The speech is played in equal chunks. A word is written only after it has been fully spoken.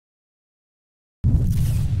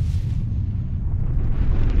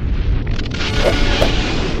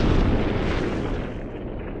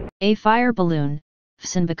A fire balloon,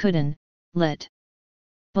 fsanbakuden, lit.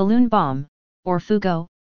 Balloon bomb, or fugo,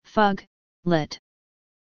 fug, lit.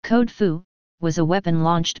 Code Fu, was a weapon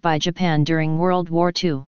launched by Japan during World War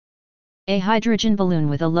II. A hydrogen balloon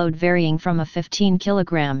with a load varying from 15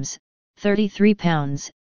 kilograms, 33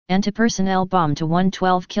 pounds, anti-personnel bomb to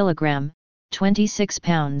 112 kilogram, 26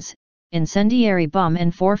 pounds, incendiary bomb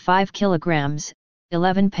and 45 kilograms,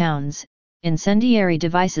 11 pounds, incendiary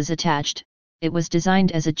devices attached. It was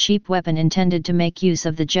designed as a cheap weapon intended to make use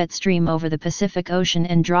of the jet stream over the Pacific Ocean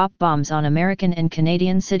and drop bombs on American and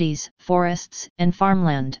Canadian cities, forests, and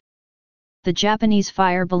farmland. The Japanese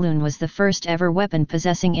fire balloon was the first ever weapon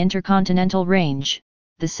possessing intercontinental range,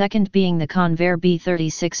 the second being the Convair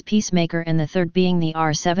B-36 Peacemaker and the third being the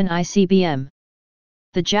R-7 ICBM.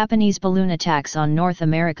 The Japanese balloon attacks on North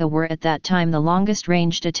America were at that time the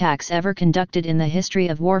longest-ranged attacks ever conducted in the history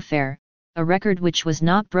of warfare, a record which was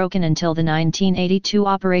not broken until the 1982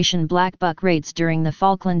 Operation Black Buck raids during the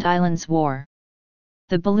Falkland Islands War.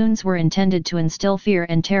 The balloons were intended to instill fear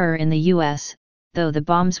and terror in the U.S., though the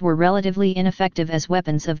bombs were relatively ineffective as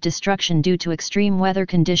weapons of destruction due to extreme weather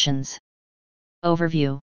conditions.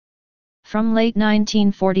 Overview. From late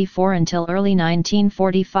 1944 until early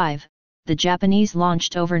 1945, the Japanese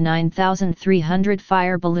launched over 9,300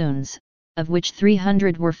 fire balloons, of which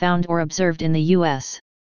 300 were found or observed in the U.S.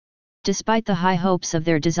 Despite the high hopes of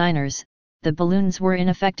their designers, the balloons were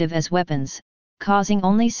ineffective as weapons, causing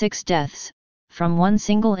only 6 deaths, from one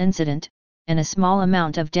single incident, and a small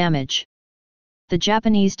amount of damage. The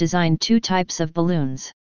Japanese designed 2 types of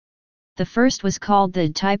balloons. The first was called the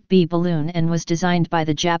Type B balloon and was designed by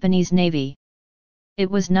the Japanese Navy. It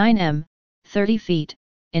was 9 m, 30 feet,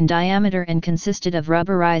 in diameter and consisted of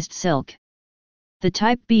rubberized silk. The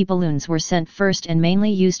Type B balloons were sent first and mainly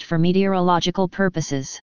used for meteorological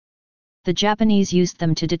purposes. The Japanese used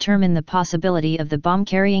them to determine the possibility of the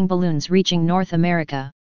bomb-carrying balloons reaching North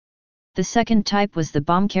America. The second type was the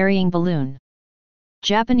bomb-carrying balloon.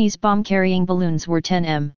 Japanese bomb-carrying balloons were 10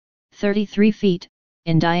 m, 33 feet,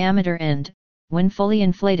 in diameter and, when fully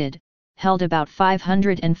inflated, held about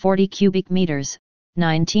 540 cubic meters,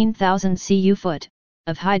 19,000 cu-foot,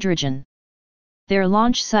 of hydrogen. Their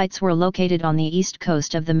launch sites were located on the east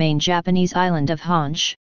coast of the main Japanese island of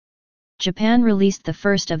Honshu. Japan released the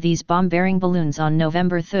first of these bomb-bearing balloons on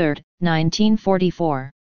November 3,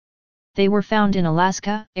 1944. They were found in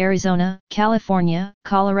Alaska, Arizona, California,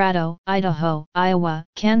 Colorado, Idaho, Iowa,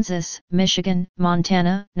 Kansas, Michigan,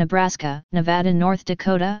 Montana, Nebraska, Nevada, North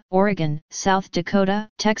Dakota, Oregon, South Dakota,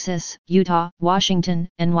 Texas, Utah, Washington,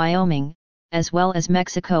 and Wyoming, as well as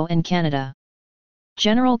Mexico and Canada.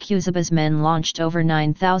 General Kuzuba's men launched over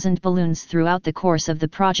 9,000 balloons throughout the course of the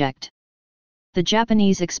project. The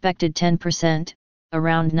Japanese expected 10%,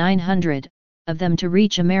 around 900, of them to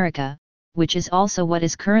reach America, which is also what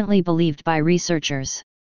is currently believed by researchers.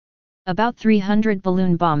 About 300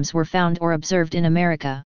 balloon bombs were found or observed in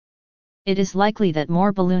America. It is likely that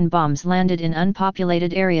more balloon bombs landed in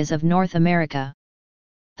unpopulated areas of North America.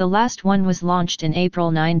 The last one was launched in April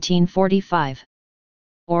 1945.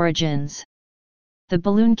 Origins. The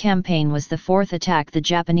balloon campaign was the 4th attack the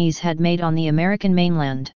Japanese had made on the American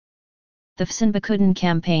mainland. The Fsanbakuden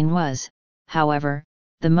campaign was, however,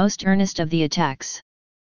 the most earnest of the attacks.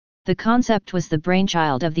 The concept was the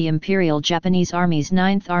brainchild of the Imperial Japanese Army's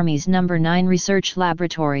 9th Army's No. 9 Research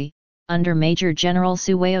Laboratory, under Major General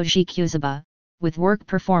Tsuyoshi Kuzuba, with work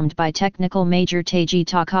performed by Technical Major Teiji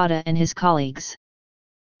Takada and his colleagues.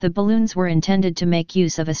 The balloons were intended to make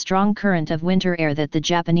use of a strong current of winter air that the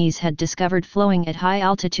Japanese had discovered flowing at high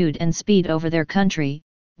altitude and speed over their country,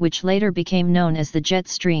 which later became known as the jet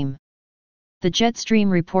stream. The jet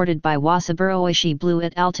stream reported by Wasaburo Oishi blew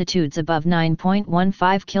at altitudes above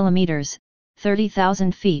 9.15 kilometers,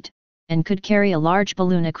 30,000 feet, and could carry a large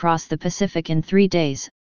balloon across the Pacific in 3 days,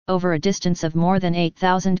 over a distance of more than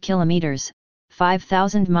 8,000 kilometers,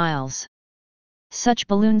 5,000 miles. Such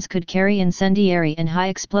balloons could carry incendiary and high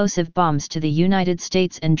explosive bombs to the United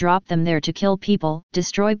States and drop them there to kill people,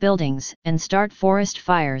 destroy buildings, and start forest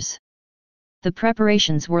fires. The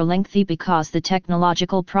preparations were lengthy because the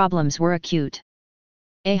technological problems were acute.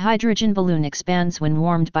 A hydrogen balloon expands when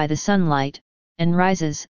warmed by the sunlight, and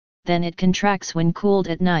rises, then it contracts when cooled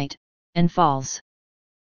at night, and falls.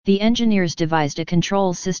 The engineers devised a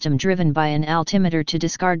control system driven by an altimeter to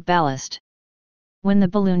discard ballast. When the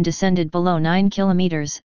balloon descended below 9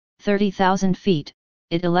 kilometers, 30,000 feet,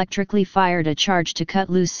 it electrically fired a charge to cut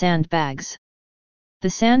loose sandbags. The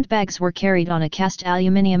sandbags were carried on a cast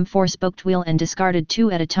aluminium 4-spoked wheel and discarded 2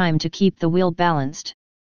 at a time to keep the wheel balanced.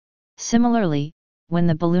 Similarly, when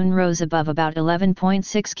the balloon rose above about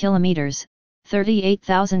 11.6 kilometers,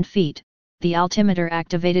 38,000 feet, the altimeter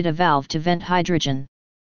activated a valve to vent hydrogen.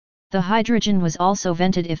 The hydrogen was also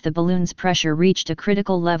vented if the balloon's pressure reached a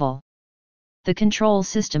critical level. The control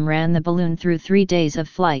system ran the balloon through 3 days of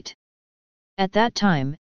flight. At that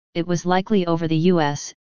time, it was likely over the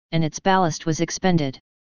US, and its ballast was expended.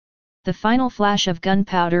 The final flash of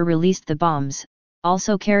gunpowder released the bombs,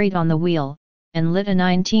 also carried on the wheel, and lit a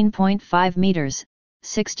 19.5 meters,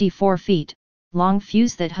 64 feet, long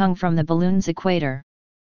fuse that hung from the balloon's equator.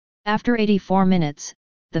 After 84 minutes,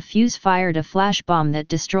 the fuse fired a flash bomb that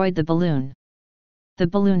destroyed the balloon. The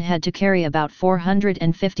balloon had to carry about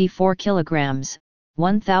 454 kilograms,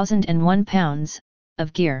 1,001 pounds,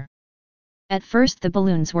 of gear. At first the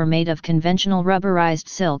balloons were made of conventional rubberized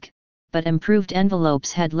silk, but improved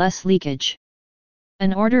envelopes had less leakage.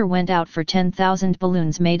 An order went out for 10,000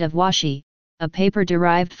 balloons made of washi, a paper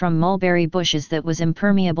derived from mulberry bushes that was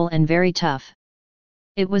impermeable and very tough.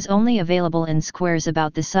 It was only available in squares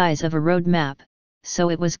about the size of a road map, so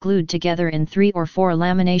it was glued together in 3 or 4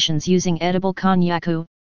 laminations using edible konnyaku,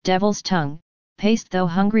 devil's tongue, paste, though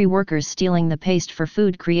hungry workers stealing the paste for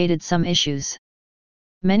food created some issues.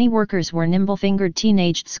 Many workers were nimble-fingered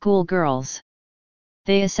teenaged school girls.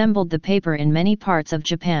 They assembled the paper in many parts of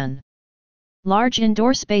Japan. Large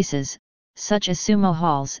indoor spaces, such as sumo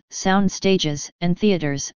halls, sound stages, and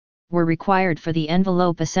theaters, were required for the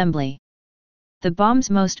envelope assembly. The bombs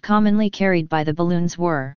most commonly carried by the balloons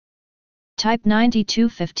were Type 92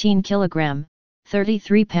 15 kg,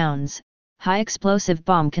 33 pounds, high explosive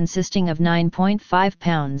bomb consisting of 9.5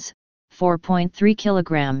 pounds, 4.3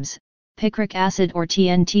 kg, picric acid or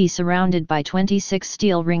TNT surrounded by 26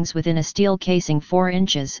 steel rings within a steel casing 4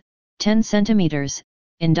 inches, 10 centimeters,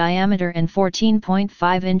 in diameter and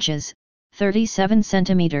 14.5 inches, 37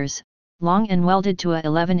 centimeters, long and welded to a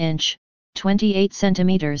 11-inch, 28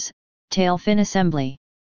 centimeters, tail fin assembly.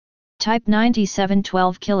 Type 97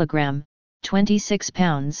 12 kg, 26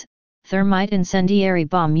 pounds, thermite incendiary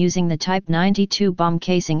bomb using the Type 92 bomb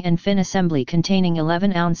casing and fin assembly containing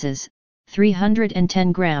 11 ounces,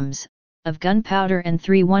 310 grams, of gunpowder and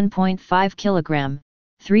 1.5 kg,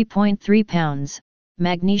 3.3 pounds,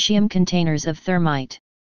 magnesium containers of thermite.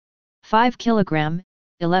 5 kg,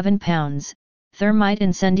 11 pounds, thermite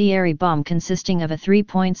incendiary bomb consisting of a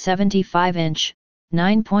 3.75-inch,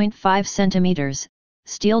 9.5 centimeters,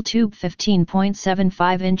 steel tube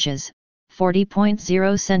 15.75 inches,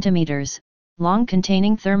 40.0 centimeters, long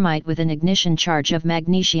containing thermite with an ignition charge of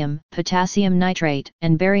magnesium, potassium nitrate,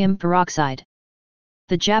 and barium peroxide.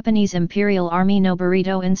 The Japanese Imperial Army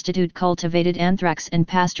Noborito Institute cultivated anthrax and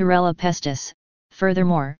Pastorella pestis.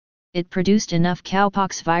 Furthermore, it produced enough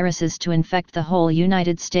cowpox viruses to infect the whole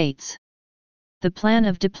United States. The plan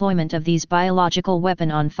of deployment of these biological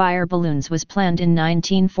weapon-on-fire balloons was planned in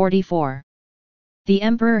 1944. The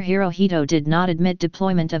Emperor Hirohito did not admit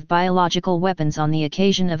deployment of biological weapons on the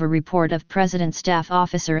occasion of a report of President Staff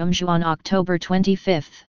Officer Umju on October 25,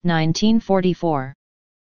 1944.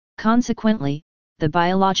 Consequently, the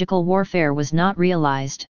biological warfare was not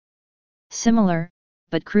realized. Similar,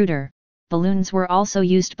 but cruder, balloons were also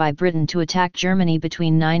used by Britain to attack Germany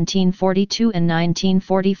between 1942 and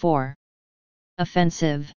 1944.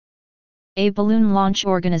 Offensive. A balloon launch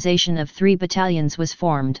organization of 3 battalions was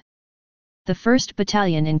formed. The 1st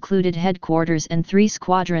Battalion included headquarters and 3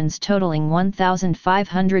 squadrons totaling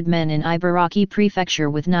 1,500 men in Ibaraki Prefecture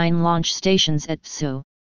with 9 launch stations at Tsu.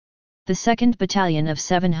 The 2nd Battalion of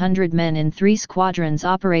 700 men in 3 squadrons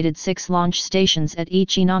operated 6 launch stations at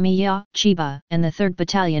Ichinomiya, Chiba, and the 3rd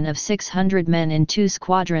Battalion of 600 men in 2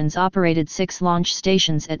 squadrons operated 6 launch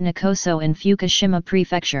stations at Nikoso in Fukushima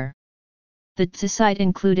Prefecture. The Tsu site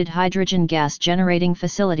included hydrogen gas generating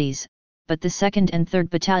facilities, but the 2nd and 3rd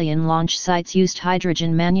Battalion launch sites used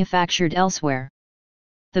hydrogen manufactured elsewhere.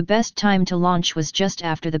 The best time to launch was just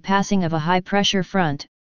after the passing of a high-pressure front,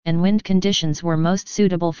 and wind conditions were most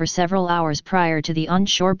suitable for several hours prior to the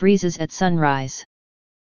onshore breezes at sunrise.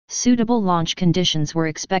 Suitable launch conditions were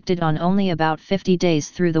expected on only about 50 days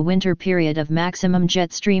through the winter period of maximum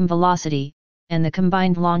jet stream velocity, and the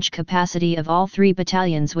combined launch capacity of all 3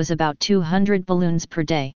 battalions was about 200 balloons per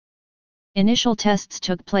day. Initial tests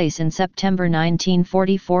took place in September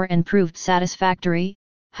 1944 and proved satisfactory.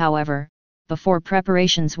 However, before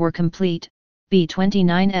preparations were complete,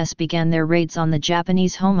 B-29s began their raids on the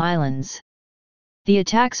Japanese home islands. The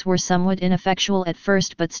attacks were somewhat ineffectual at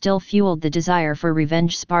first but still fueled the desire for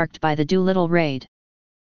revenge sparked by the Doolittle raid.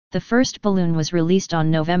 The first balloon was released on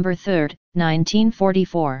November 3,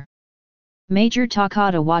 1944. Major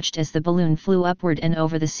Takada watched as the balloon flew upward and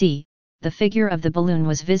over the sea. The figure of the balloon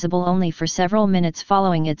was visible only for several minutes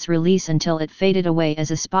following its release until it faded away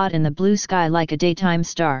as a spot in the blue sky like a daytime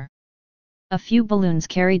star. A few balloons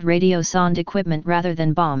carried radio sound equipment rather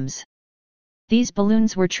than bombs. These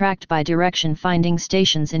balloons were tracked by direction-finding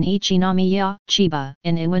stations in Ichinomiya, Chiba,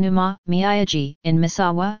 in Iwanuma, Miyagi, in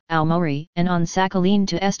Misawa, Aomori, and on Sakhalin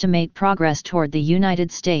to estimate progress toward the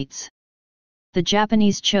United States. The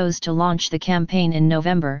Japanese chose to launch the campaign in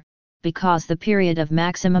November, because the period of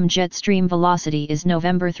maximum jet stream velocity is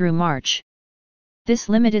November through March. This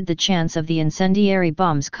limited the chance of the incendiary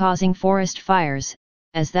bombs causing forest fires,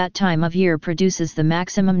 as that time of year produces the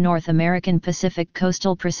maximum North American Pacific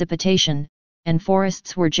coastal precipitation, and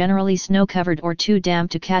forests were generally snow-covered or too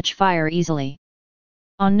damp to catch fire easily.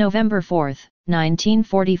 On November 4,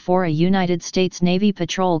 1944, a United States Navy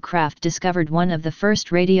patrol craft discovered one of the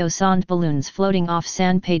first radio sound balloons floating off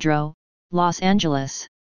San Pedro, Los Angeles.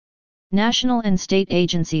 National and state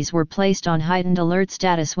agencies were placed on heightened alert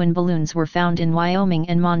status when balloons were found in Wyoming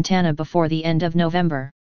and Montana before the end of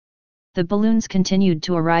November. The balloons continued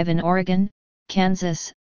to arrive in Oregon,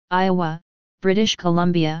 Kansas, Iowa, British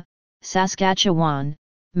Columbia, Saskatchewan,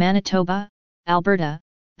 Manitoba, Alberta,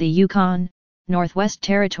 the Yukon, Northwest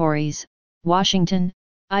Territories, Washington,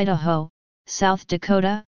 Idaho, South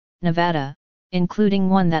Dakota, Nevada, including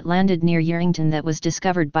one that landed near Yerington that was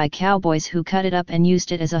discovered by cowboys who cut it up and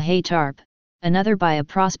used it as a hay tarp, another by a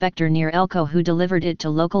prospector near Elko who delivered it to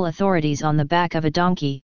local authorities on the back of a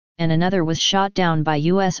donkey, and another was shot down by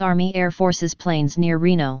U.S. Army Air Force's planes near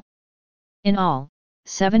Reno. In all,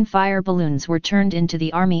 7 fire balloons were turned into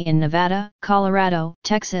the Army in Nevada, Colorado,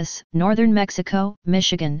 Texas, northern Mexico,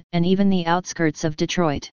 Michigan, and even the outskirts of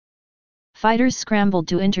Detroit. Fighters scrambled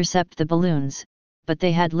to intercept the balloons, but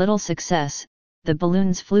they had little success. The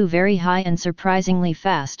balloons flew very high and surprisingly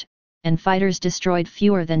fast, and fighters destroyed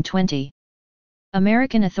fewer than 20.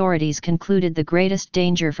 American authorities concluded the greatest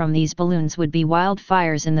danger from these balloons would be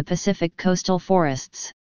wildfires in the Pacific coastal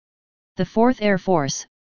forests. The 4th Air Force,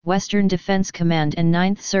 Western Defense Command and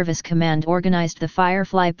 9th Service Command organized the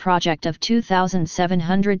Firefly project of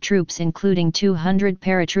 2,700 troops including 200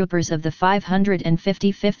 paratroopers of the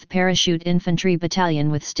 555th Parachute Infantry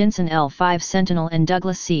Battalion with Stinson L-5 Sentinel and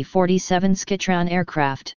Douglas C-47 Skytron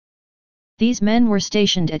aircraft. These men were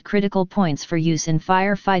stationed at critical points for use in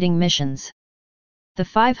firefighting missions. The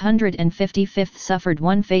 555th suffered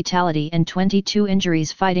 1 fatality and 22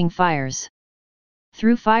 injuries fighting fires.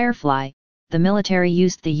 Through Firefly, the military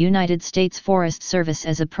used the United States Forest Service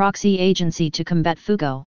as a proxy agency to combat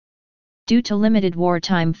FUGO. Due to limited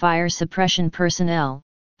wartime fire suppression personnel,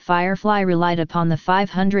 Firefly relied upon the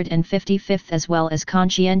 555th as well as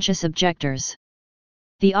conscientious objectors.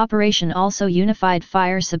 The operation also unified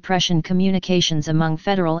fire suppression communications among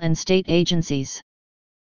federal and state agencies.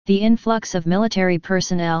 The influx of military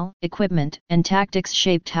personnel, equipment, and tactics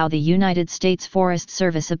shaped how the United States Forest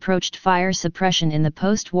Service approached fire suppression in the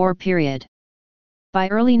post-war period. By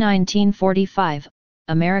early 1945,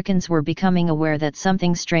 Americans were becoming aware that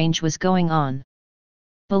something strange was going on.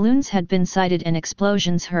 Balloons had been sighted and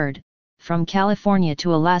explosions heard, from California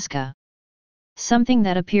to Alaska. Something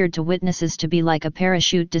that appeared to witnesses to be like a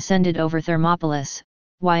parachute descended over Thermopolis,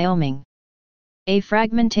 Wyoming. A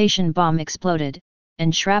fragmentation bomb exploded,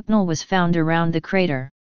 and shrapnel was found around the crater.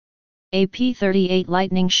 A P-38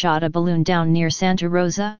 Lightning shot a balloon down near Santa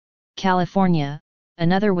Rosa, California.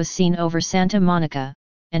 Another was seen over Santa Monica,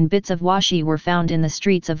 and bits of washi were found in the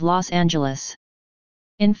streets of Los Angeles.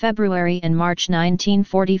 In February and March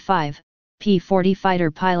 1945, P-40 fighter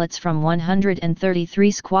pilots from 133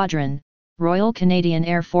 Squadron, Royal Canadian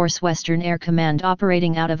Air Force Western Air Command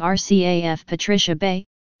operating out of RCAF Patricia Bay,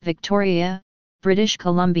 Victoria, British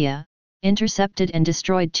Columbia, intercepted and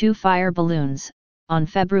destroyed 2 fire balloons. On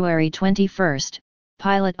February 21,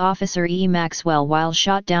 pilot officer E. Maxwell Weil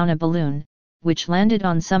shot down a balloon, which landed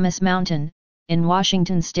on Summit Mountain, in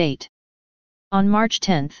Washington state. On March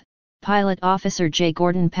 10, pilot officer J.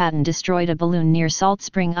 Gordon Patton destroyed a balloon near Salt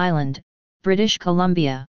Spring Island, British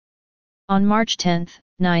Columbia. On March 10,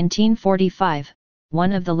 1945,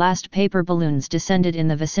 one of the last paper balloons descended in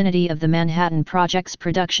the vicinity of the Manhattan Project's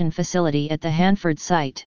production facility at the Hanford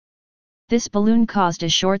site. This balloon caused a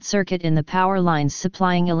short circuit in the power lines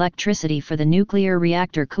supplying electricity for the nuclear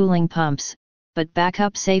reactor cooling pumps, but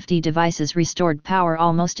backup safety devices restored power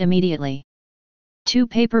almost immediately. 2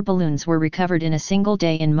 paper balloons were recovered in a single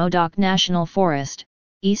day in Modoc National Forest,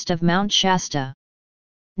 east of Mount Shasta.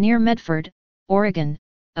 Near Medford, Oregon,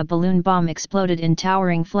 a balloon bomb exploded in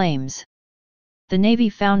towering flames. The Navy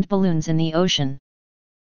found balloons in the ocean.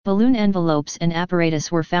 Balloon envelopes and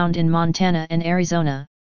apparatus were found in Montana and Arizona,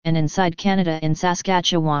 and inside Canada in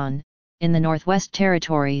Saskatchewan, in the Northwest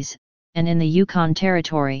Territories, and in the Yukon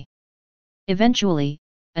Territory. Eventually,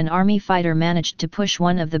 an army fighter managed to push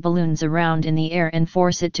one of the balloons around in the air and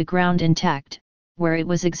force it to ground intact, where it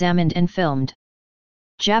was examined and filmed.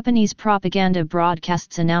 Japanese propaganda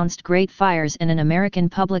broadcasts announced great fires and an American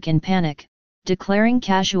public in panic, declaring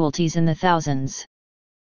casualties in the thousands.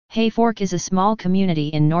 Hayfork is a small community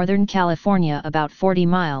in Northern California about 40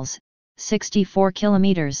 miles, 64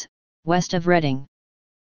 kilometers, west of Redding.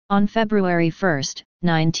 On February 1,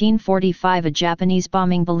 1945, a Japanese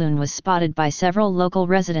bombing balloon was spotted by several local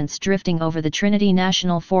residents drifting over the Trinity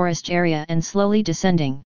National Forest area and slowly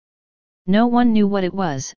descending. No one knew what it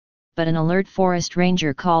was, but an alert forest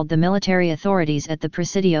ranger called the military authorities at the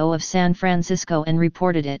Presidio of San Francisco and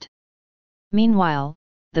reported it. Meanwhile,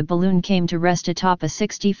 the balloon came to rest atop a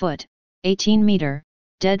 60-foot, 18-meter,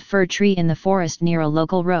 dead fir tree in the forest near a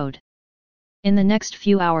local road. In the next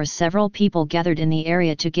few hours, several people gathered in the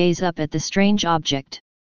area to gaze up at the strange object.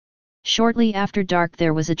 Shortly after dark,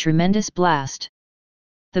 there was a tremendous blast.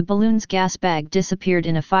 The balloon's gas bag disappeared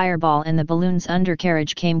in a fireball and the balloon's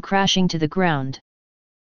undercarriage came crashing to the ground.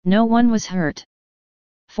 No one was hurt.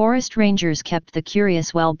 Forest rangers kept the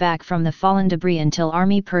curious well back from the fallen debris until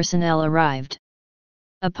army personnel arrived.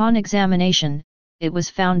 Upon examination, it was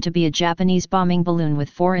found to be a Japanese bombing balloon with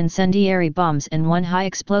 4 incendiary bombs and 1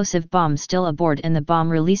 high-explosive bomb still aboard and the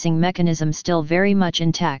bomb-releasing mechanism still very much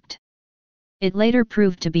intact. It later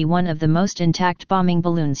proved to be one of the most intact bombing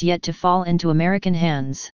balloons yet to fall into American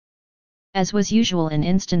hands. As was usual in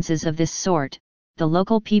instances of this sort, the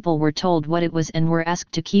local people were told what it was and were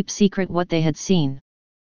asked to keep secret what they had seen.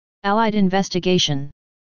 Allied investigation.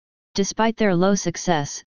 Despite their low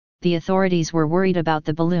success, the authorities were worried about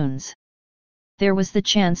the balloons. There was the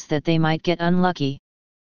chance that they might get unlucky.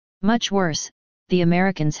 Much worse, the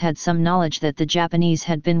Americans had some knowledge that the Japanese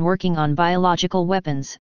had been working on biological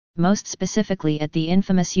weapons, most specifically at the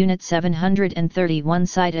infamous Unit 731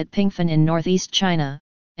 site at Pingfen in northeast China,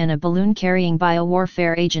 and a balloon carrying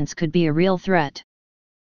biowarfare agents could be a real threat.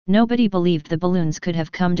 Nobody believed the balloons could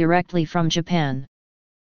have come directly from Japan.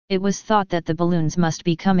 It was thought that the balloons must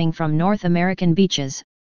be coming from North American beaches,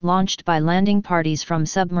 launched by landing parties from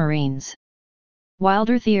submarines.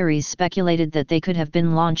 Wilder theories speculated that they could have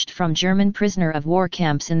been launched from German prisoner of war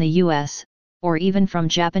camps in the U.S., or even from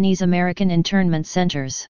Japanese-American internment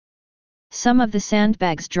centers. Some of the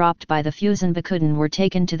sandbags dropped by the Fusenbakuden were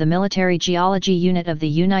taken to the Military Geology Unit of the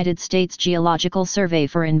United States Geological Survey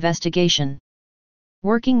for investigation.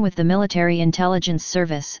 Working with the Military Intelligence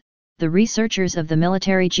Service, the researchers of the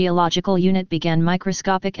Military Geological Unit began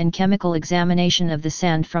microscopic and chemical examination of the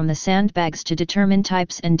sand from the sandbags to determine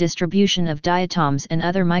types and distribution of diatoms and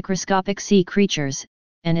other microscopic sea creatures,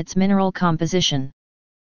 and its mineral composition.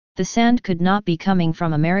 The sand could not be coming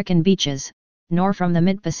from American beaches, nor from the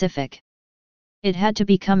mid-Pacific. It had to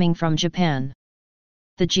be coming from Japan.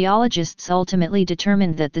 The geologists ultimately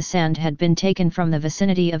determined that the sand had been taken from the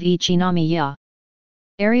vicinity of Ichinomiya.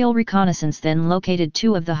 Aerial reconnaissance then located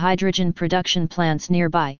 2 of the hydrogen production plants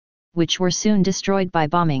nearby, which were soon destroyed by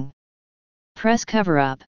bombing. Press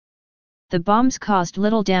cover-up. The bombs caused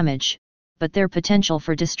little damage, but their potential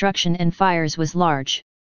for destruction and fires was large.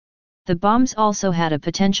 The bombs also had a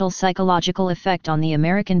potential psychological effect on the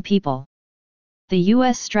American people. The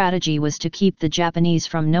U.S. strategy was to keep the Japanese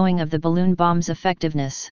from knowing of the balloon bomb's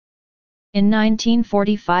effectiveness. In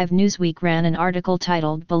 1945, Newsweek ran an article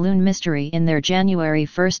titled "Balloon Mystery" in their January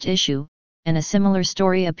 1 issue, and a similar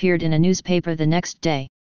story appeared in a newspaper the next day.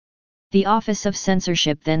 The Office of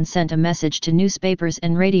Censorship then sent a message to newspapers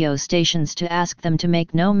and radio stations to ask them to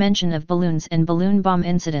make no mention of balloons and balloon bomb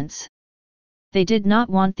incidents. They did not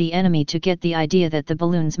want the enemy to get the idea that the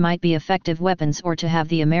balloons might be effective weapons or to have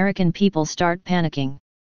the American people start panicking.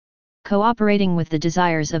 Cooperating with the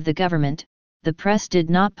desires of the government, the press did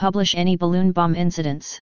not publish any balloon bomb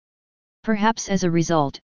incidents. Perhaps as a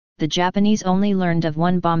result, the Japanese only learned of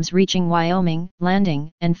 1 bombs reaching Wyoming,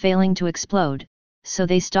 landing, and failing to explode, so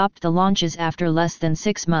they stopped the launches after less than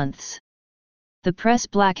 6 months. The press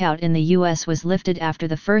blackout in the U.S. was lifted after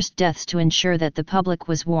the first deaths to ensure that the public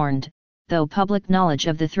was warned, though public knowledge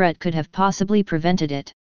of the threat could have possibly prevented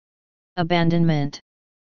it. Abandonment.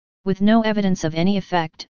 With no evidence of any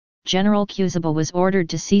effect, General Kusaba was ordered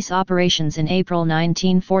to cease operations in April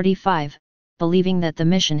 1945, believing that the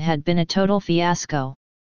mission had been a total fiasco.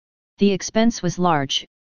 The expense was large,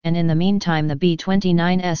 and in the meantime the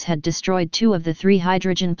B-29S had destroyed 2 of the 3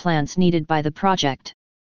 hydrogen plants needed by the project.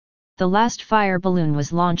 The last fire balloon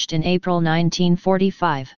was launched in April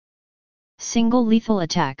 1945. Single lethal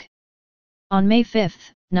attack. On May 5,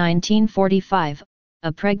 1945,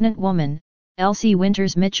 a pregnant woman, Elsie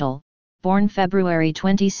Winters Mitchell, born February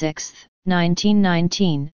 26,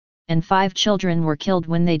 1919, and 5 children were killed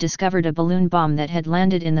when they discovered a balloon bomb that had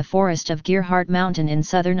landed in the forest of Gerhardt Mountain in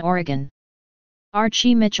southern Oregon.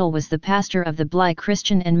 Archie Mitchell was the pastor of the Bly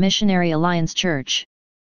Christian and Missionary Alliance Church.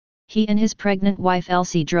 He and his pregnant wife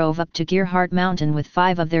Elsie drove up to Gerhardt Mountain with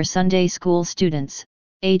 5 of their Sunday school students,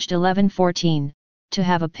 aged 11-14, to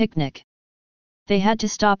have a picnic. They had to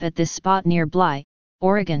stop at this spot near Bly,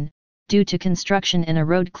 Oregon, due to construction and a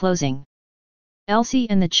road closing. Elsie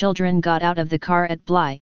and the children got out of the car at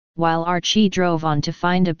Bly, while Archie drove on to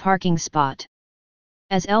find a parking spot.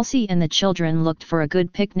 As Elsie and the children looked for a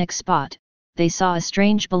good picnic spot, they saw a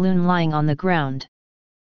strange balloon lying on the ground.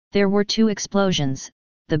 There were 2 explosions,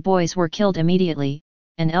 the boys were killed immediately,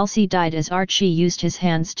 and Elsie died as Archie used his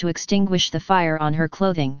hands to extinguish the fire on her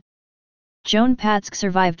clothing. Joan Patsk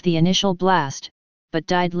survived the initial blast, but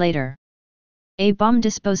died later. A bomb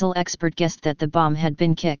disposal expert guessed that the bomb had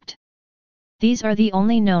been kicked. These are the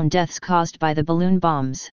only known deaths caused by the balloon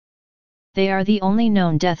bombs. They are the only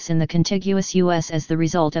known deaths in the contiguous U.S. as the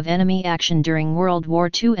result of enemy action during World War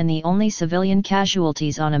II and the only civilian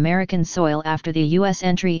casualties on American soil after the U.S.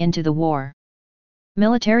 entry into the war.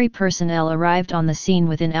 Military personnel arrived on the scene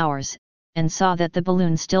within hours, and saw that the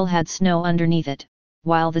balloon still had snow underneath it,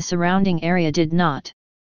 while the surrounding area did not.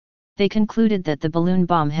 They concluded that the balloon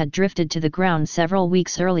bomb had drifted to the ground several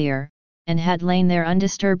weeks earlier, and had lain there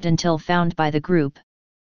undisturbed until found by the group.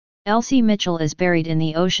 Elsie Mitchell is buried in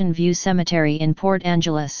the Ocean View Cemetery in Port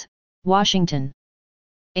Angeles, Washington.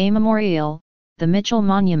 A memorial, the Mitchell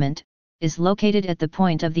Monument, is located at the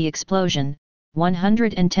point of the explosion,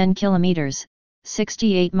 110 kilometers,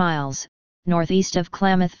 68 miles, northeast of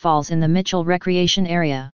Klamath Falls in the Mitchell Recreation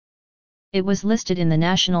Area. It was listed in the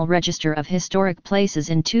National Register of Historic Places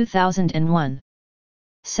in 2001.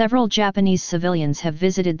 Several Japanese civilians have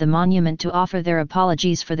visited the monument to offer their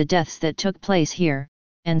apologies for the deaths that took place here,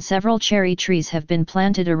 and several cherry trees have been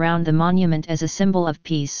planted around the monument as a symbol of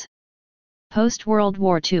peace. Post-World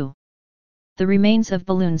War II. The remains of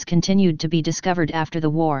balloons continued to be discovered after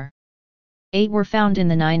the war. 8 were found in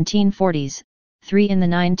the 1940s, 3 in the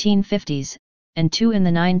 1950s, and 2 in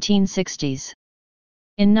the 1960s.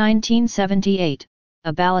 In 1978,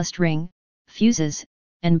 a ballast ring, fuses,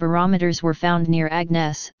 and barometers were found near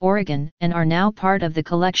Agnes, Oregon, and are now part of the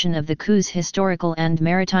collection of the Coos Historical and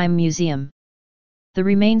Maritime Museum. The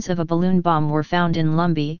remains of a balloon bomb were found in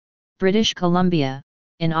Lumbee, British Columbia,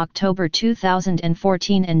 in October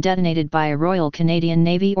 2014 and detonated by a Royal Canadian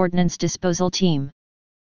Navy Ordnance Disposal Team.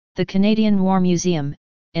 The Canadian War Museum,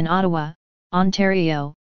 in Ottawa,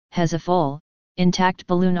 Ontario, has a full, intact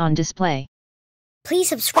balloon on display. Please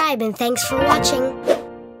subscribe and thanks for watching.